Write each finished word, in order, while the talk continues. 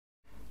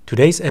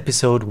Today's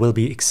episode will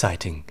be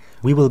exciting.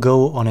 We will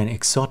go on an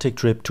exotic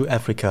trip to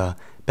Africa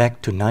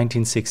back to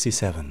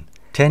 1967.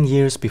 10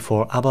 years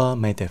before ABBA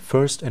made their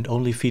first and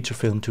only feature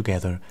film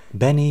together,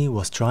 Benny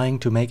was trying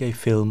to make a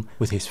film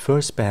with his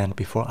first band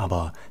before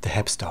ABBA, the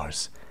Hep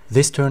Stars.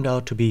 This turned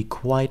out to be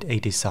quite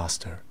a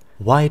disaster.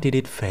 Why did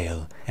it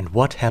fail, and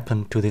what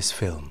happened to this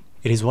film?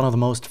 It is one of the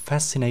most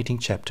fascinating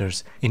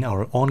chapters in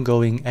our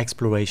ongoing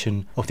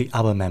exploration of the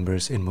ABBA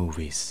members in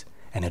movies.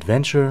 An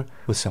adventure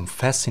with some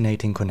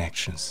fascinating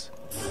connections.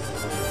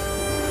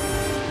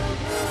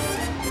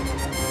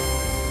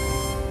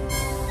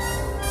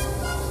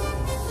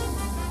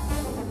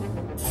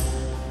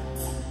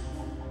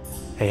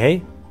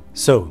 Hey!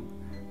 So,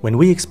 when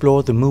we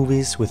explored the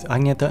movies with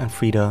Agneta and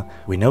Frida,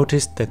 we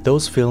noticed that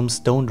those films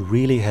don't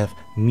really have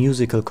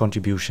musical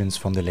contributions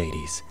from the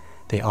ladies.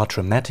 They are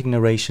dramatic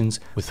narrations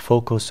with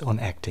focus on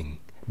acting.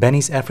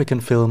 Benny's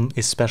African film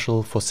is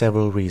special for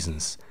several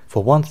reasons.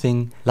 For one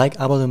thing, like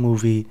ABBA the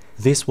movie,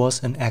 this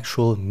was an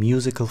actual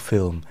musical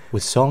film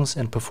with songs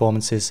and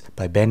performances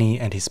by Benny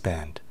and his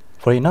band.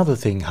 For another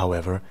thing,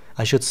 however,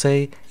 I should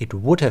say it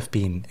would have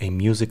been a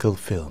musical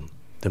film.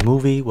 The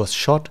movie was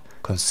shot,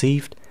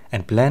 conceived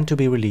and planned to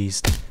be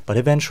released, but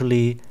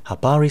eventually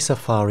Habari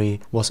Safari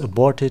was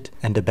aborted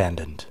and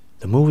abandoned.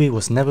 The movie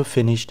was never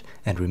finished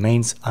and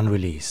remains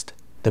unreleased.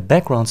 The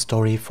background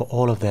story for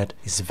all of that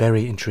is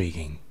very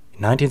intriguing.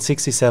 In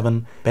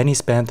 1967,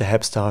 Benny's band the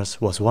Hep Stars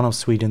was one of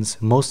Sweden's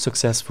most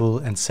successful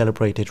and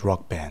celebrated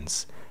rock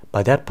bands.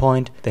 By that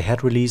point, they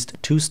had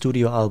released 2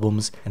 studio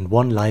albums and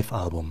 1 live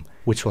album,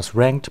 which was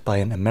ranked by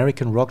an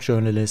American rock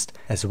journalist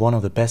as one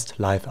of the best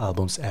live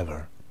albums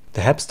ever.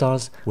 The Hep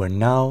Stars were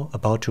now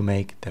about to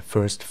make their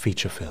first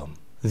feature film.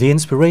 The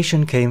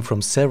inspiration came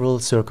from several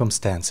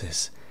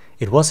circumstances.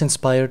 It was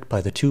inspired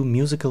by the 2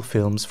 musical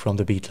films from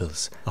the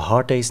Beatles, A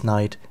Hard Day's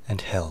Night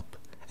and Help.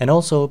 And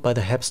also by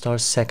the Hep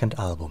Stars' second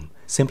album,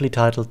 simply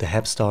titled The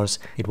Hep Stars.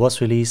 It was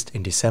released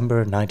in December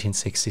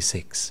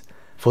 1966.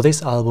 For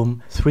this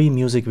album, 3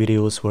 music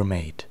videos were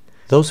made.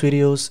 Those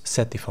videos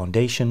set the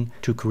foundation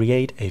to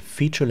create a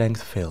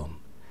feature-length film.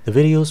 The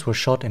videos were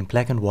shot in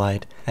black and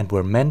white and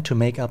were meant to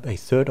make up a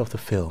third of the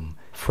film,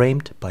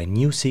 framed by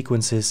new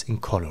sequences in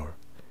color.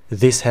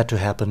 This had to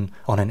happen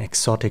on an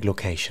exotic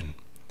location.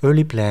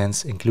 Early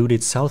plans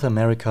included South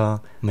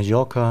America,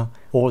 Mallorca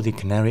or the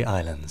Canary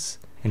Islands.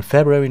 In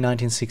February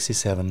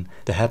 1967,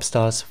 the Hep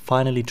Stars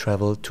finally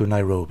traveled to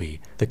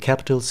Nairobi, the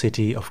capital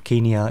city of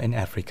Kenya in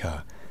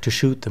Africa, to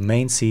shoot the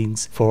main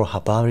scenes for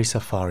Habari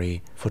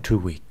Safari for 2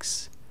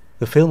 weeks.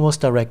 The film was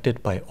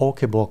directed by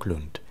Åke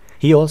Björklund.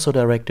 He also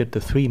directed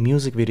the 3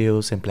 music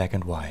videos in black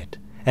and white.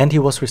 And he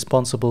was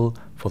responsible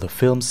for the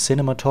film's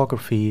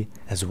cinematography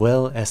as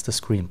well as the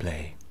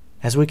screenplay.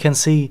 As we can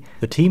see,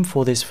 the team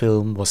for this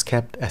film was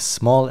kept as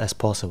small as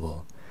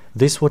possible.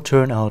 This would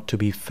turn out to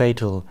be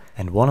fatal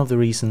and one of the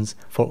reasons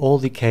for all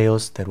the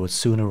chaos that would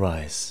soon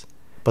arise.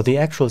 But the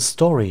actual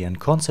story and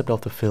concept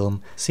of the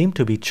film seemed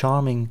to be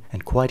charming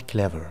and quite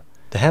clever.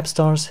 The Hep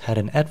Stars had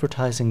an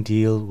advertising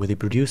deal with the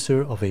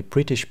producer of a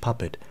British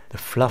puppet, the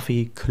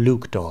fluffy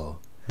Kluk doll.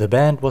 The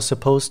band was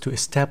supposed to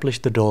establish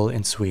the doll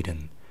in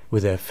Sweden.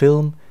 With their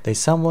film, they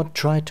somewhat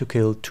tried to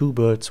kill 2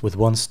 birds with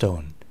 1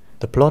 stone.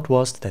 The plot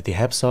was that the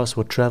Hep Stars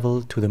would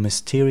travel to the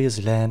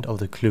mysterious land of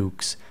the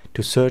Kluks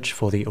to search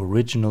for the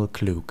original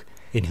Kluk,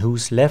 in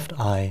whose left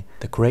eye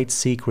the great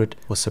secret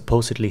was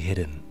supposedly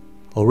hidden.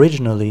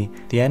 Originally,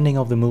 the ending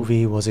of the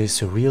movie was a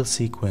surreal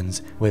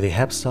sequence where the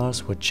Hep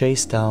Stars were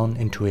chased down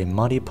into a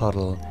muddy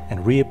puddle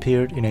and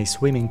reappeared in a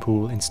swimming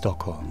pool in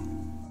Stockholm.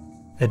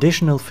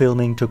 Additional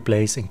filming took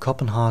place in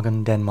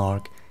Copenhagen,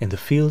 Denmark, in the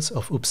fields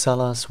of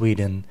Uppsala,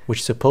 Sweden,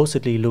 which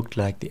supposedly looked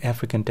like the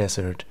African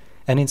desert,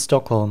 and in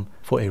Stockholm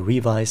for a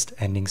revised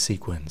ending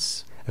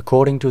sequence.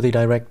 According to the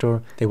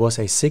director, there was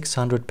a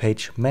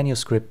 600-page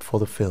manuscript for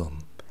the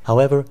film.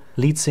 However,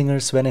 lead singer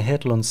Svenne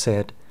Hedlund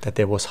said that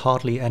there was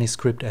hardly any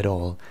script at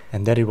all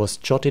and that it was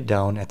jotted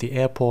down at the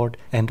airport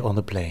and on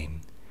the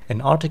plane.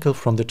 An article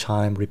from the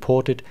time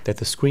reported that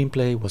the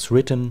screenplay was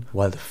written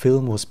while the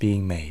film was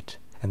being made.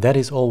 And that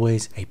is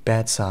always a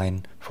bad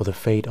sign for the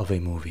fate of a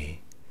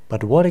movie.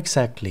 But what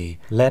exactly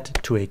led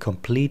to a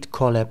complete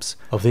collapse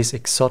of this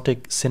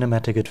exotic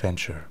cinematic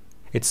adventure?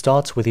 It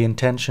starts with the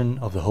intention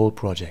of the whole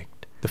project.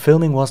 The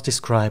filming was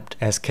described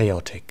as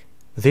chaotic.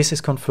 This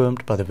is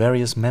confirmed by the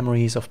various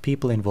memories of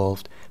people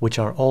involved, which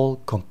are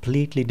all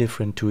completely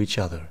different to each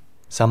other.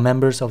 Some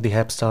members of the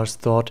Hep Stars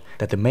thought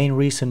that the main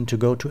reason to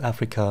go to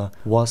Africa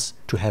was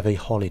to have a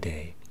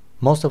holiday.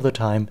 Most of the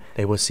time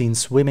they were seen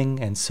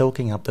swimming and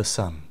soaking up the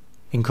sun.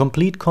 In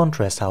complete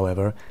contrast,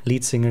 however,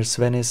 lead singer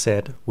Svenne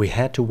said, "We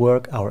had to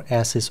work our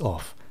asses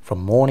off, from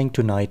morning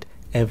to night,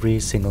 every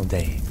single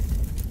day."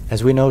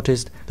 As we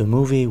noticed, the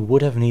movie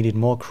would have needed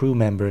more crew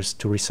members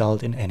to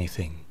result in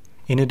anything.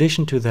 In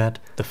addition to that,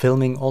 the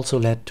filming also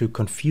led to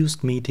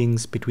confused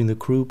meetings between the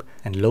group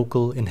and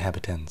local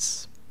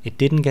inhabitants. It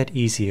didn't get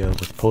easier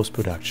with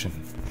post-production.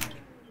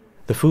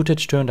 The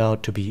footage turned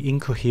out to be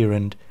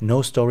incoherent,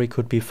 no story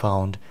could be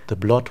found, the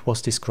plot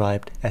was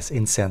described as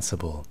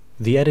insensible.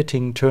 The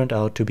editing turned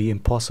out to be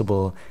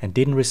impossible and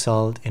didn't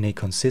result in a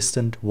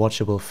consistent,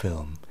 watchable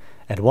film.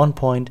 At one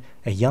point,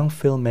 a young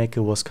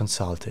filmmaker was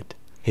consulted.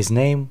 His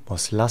name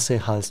was Lasse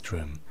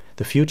Hallström,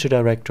 the future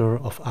director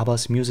of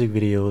ABBA's music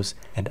videos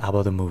and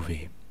ABBA the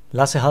movie.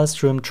 Lasse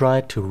Hallström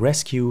tried to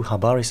rescue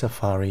Habari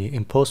Safari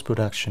in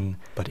post-production,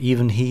 but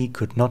even he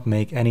could not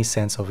make any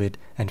sense of it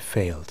and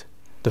failed.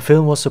 The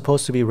film was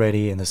supposed to be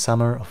ready in the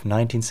summer of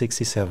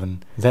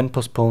 1967, then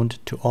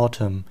postponed to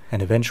autumn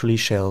and eventually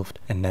shelved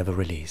and never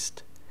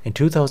released. In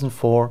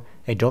 2004,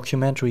 a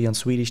documentary on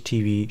Swedish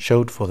TV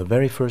showed for the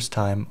very first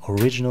time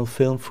original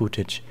film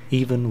footage,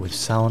 even with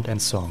sound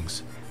and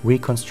songs,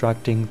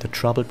 reconstructing the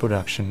troubled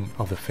production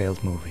of the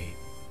failed movie.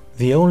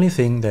 The only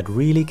thing that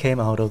really came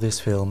out of this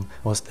film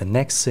was the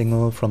next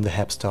single from the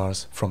Hep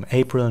Stars from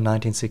April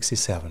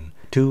 1967,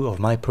 two of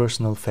my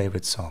personal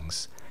favorite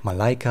songs,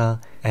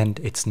 Malaika and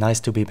It's Nice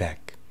to Be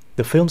Back.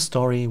 The film's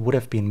story would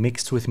have been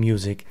mixed with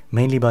music,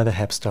 mainly by the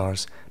Hep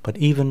Stars, but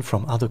even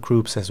from other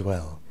groups as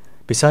well.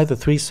 Beside the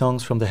 3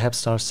 songs from the Hep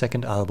Stars'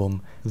 second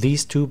album,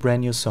 these 2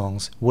 brand new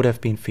songs would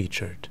have been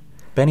featured.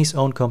 Benny's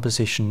own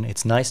composition,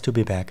 It's Nice to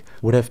Be Back,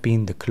 would have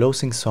been the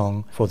closing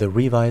song for the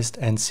revised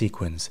end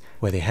sequence,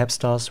 where the Hep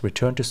Stars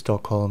returned to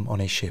Stockholm on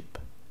a ship.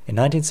 In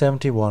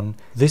 1971,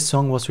 this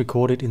song was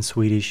recorded in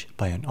Swedish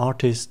by an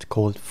artist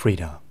called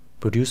Frida,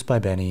 produced by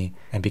Benny,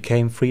 and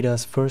became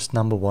Frida's first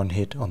 #1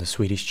 hit on the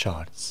Swedish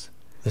charts.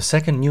 The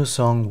second new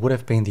song would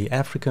have been the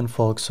African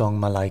folk song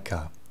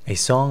Malaika, a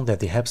song that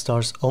the Hep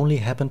Stars only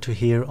happened to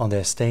hear on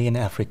their stay in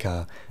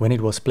Africa when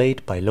it was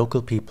played by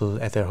local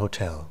people at their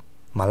hotel.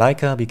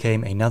 Malaika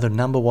became another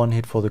 #1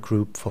 hit for the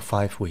group for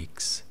 5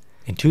 weeks.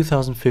 In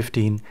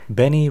 2015,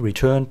 Benny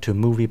returned to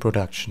movie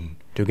production.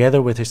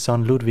 Together with his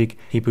son Ludwig,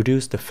 he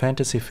produced the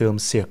fantasy film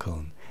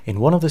Cirkeln. In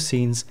one of the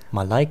scenes,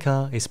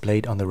 Malaika is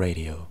played on the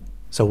radio.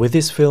 So with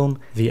this film,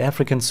 the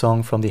African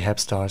song from the Hep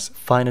Stars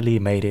finally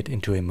made it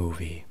into a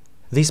movie.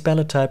 These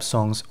ballad-type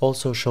songs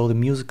also show the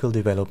musical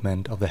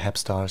development of the Hep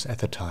Stars at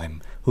the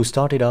time, who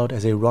started out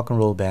as a rock and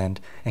roll band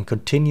and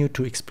continued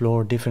to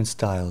explore different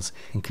styles,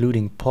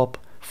 including pop,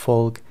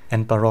 folk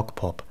and baroque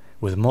pop,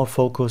 with more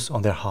focus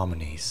on their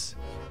harmonies.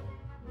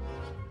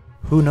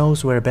 Who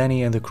knows where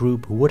Benny and the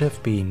group would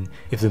have been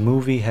if the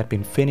movie had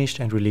been finished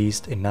and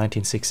released in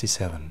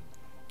 1967.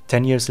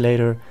 10 years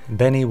later,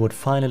 Benny would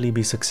finally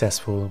be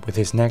successful with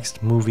his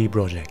next movie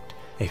project,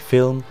 a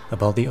film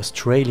about the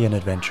Australian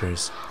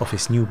adventures of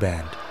his new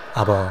band,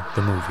 ABBA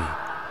the movie.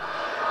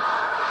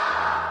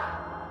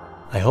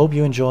 I hope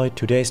you enjoyed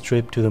today's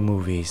trip to the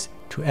movies,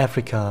 to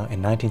Africa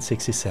in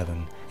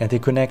 1967, and the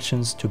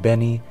connections to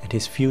Benny and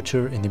his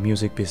future in the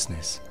music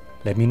business.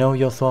 Let me know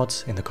your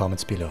thoughts in the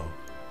comments below.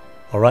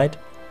 Alright,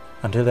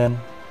 until then,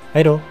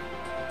 hej då!